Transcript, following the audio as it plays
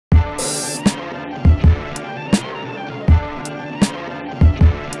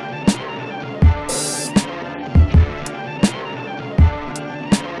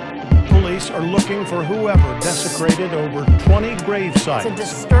looking for whoever desecrated over 20 grave sites. It's a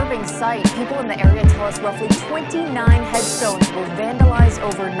disturbing sight. People in the area tell us roughly 29 headstones were vandalized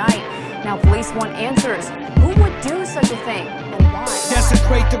overnight. Now police want answers. Who would do such a thing and why?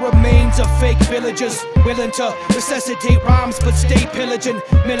 Desecrate the remains of fake villagers, willing to resuscitate rhymes but stay pillaging.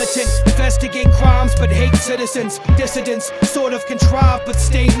 Militant, investigate crimes but hate citizens. Dissidents, sort of contrive but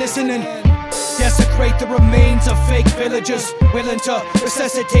stay listening. Desecrate the remains of fake villagers, willing to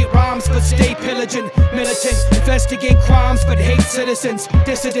resuscitate rhymes but stay pillaging. Militant, investigate crimes but hate citizens.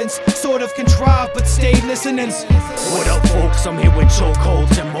 Dissidents, sort of contrive but stay listening. What up, folks? I'm here with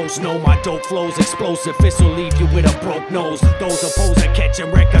chokeholds, and most know my dope flows explosive. This'll leave you with a broke nose. Those opposed to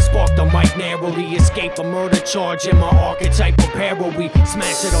catching wreck, I spark the mic narrowly. Escape a murder charge in my archetype of peril. We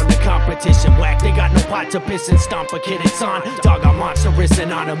smash it on the competition whack. They got no pot to piss and stomp a kid. It's on. Dog, I'm monstrous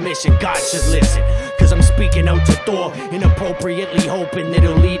and on a mission. God should listen, cause I'm speaking out to Thor, inappropriately hoping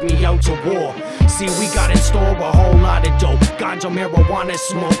it'll lead me out to war. See, we got in store a whole lot of dope. Ganja, marijuana,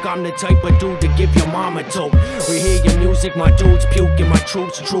 smoke. I'm the type of dude to give your mama dope. We hear your music, my dudes puking, my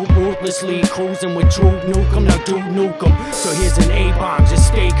troops troop ruthlessly, cruising with Droog, Nukem, now dude Nukem. So here's an A-bomb, just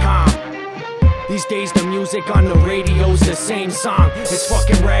stay calm. These days the music on the radio's the same song. It's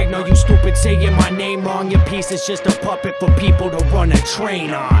fucking Ragnar, you stupid saying my name wrong. Your piece is just a puppet for people to run a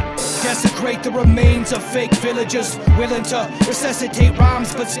train on. Desecrate the remains of fake villagers, willing to resuscitate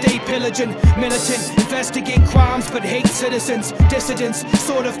rhymes but stay pillaging. Militant, investigate crimes but hate citizens. Dissidents,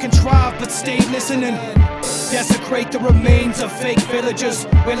 sort of contrive but stay listening. Desecrate the remains of fake villagers,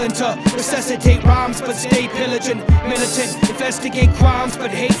 willing to resuscitate rhymes but stay pillaging. Militant, investigate crimes but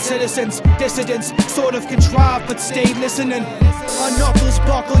hate citizens. Dissidents, sort of contrive but stay listening. My knuckles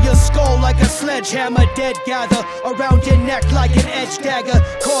buckle your skull like a sledgehammer. Dead gather around your neck like an edge dagger,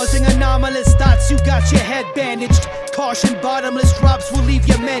 causing anomalous thoughts. You got your head bandaged. Caution, bottomless drops will leave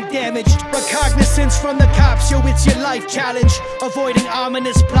your men damaged. Recognizance from the cops, yo, it's your life challenge. Avoiding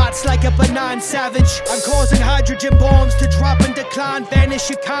ominous plots like a benign savage. I'm causing hydrogen bombs to drop and decline. Vanish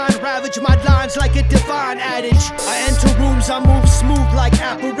your kind, ravage my lines like a divine adage. I enter rooms, I move smooth like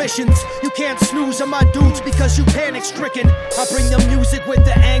apparitions. You can't snooze on my dudes because you panic stricken. I bring the music with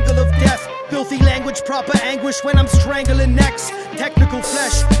the angle of death. Filthy language, proper anguish when I'm strangling necks. Technical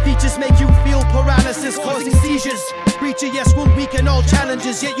flesh, features make you feel paralysis, causing seizures. Preacher, yes, we'll weaken all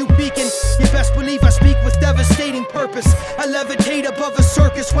challenges, yet you beacon. You best believe I speak with devastating purpose. I levitate above a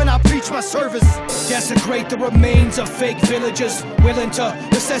circus when I preach my service. Desecrate the remains of fake villagers, willing to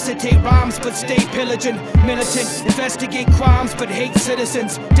resuscitate rhymes but stay pillaging. Militant, investigate crimes but hate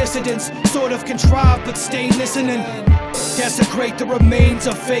citizens. Dissidents, sort of contrive but stay listening. Desecrate the remains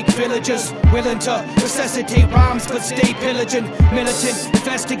of fake villagers, willing to resuscitate rhymes but stay pillaging. Militant,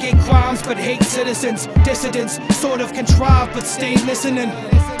 investigate crimes but hate citizens. Dissidents, sort of contrive but stay listening.